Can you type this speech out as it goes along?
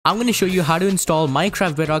I'm going to show you how to install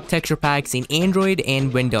Minecraft Bedrock texture packs in Android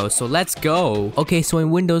and Windows, so let's go. Okay, so in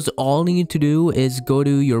Windows, all you need to do is go to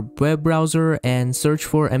your web browser and search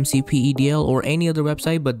for MCPEDL or any other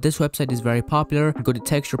website, but this website is very popular. Go to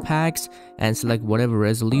texture packs and select whatever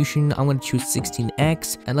resolution. I'm going to choose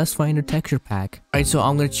 16x and let's find a texture pack. Alright, so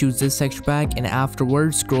I'm going to choose this texture pack and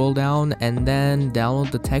afterwards scroll down and then download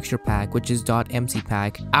the texture pack, which is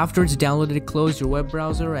 .mcpack. After it's downloaded, close your web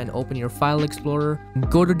browser and open your file explorer.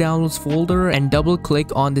 Go to downloads folder and double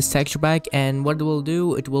click on this texture pack, and what it will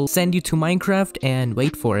do, it will send you to Minecraft and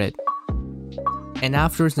wait for it. And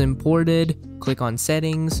after it's imported, click on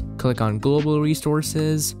settings, click on global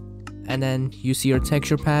resources, and then you see your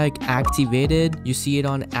texture pack activated. You see it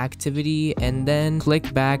on activity, and then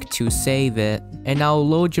click back to save it. And now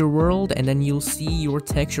load your world, and then you'll see your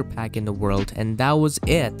texture pack in the world, and that was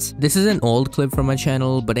it. This is an old clip from my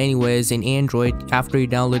channel, but anyways, in Android, after you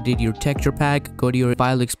downloaded your texture pack, go to your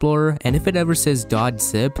file explorer, and if it ever says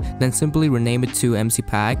 .zip, then simply rename it to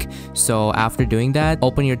mcpack. So after doing that,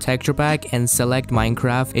 open your texture pack and select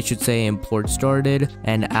Minecraft. It should say import started,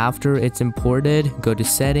 and after it's imported, go to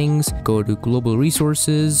settings, go to global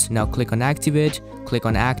resources. Now click on activate, click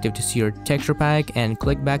on active to see your texture pack, and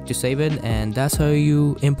click back to save it. And that's how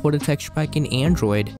you import a texture pack in Android.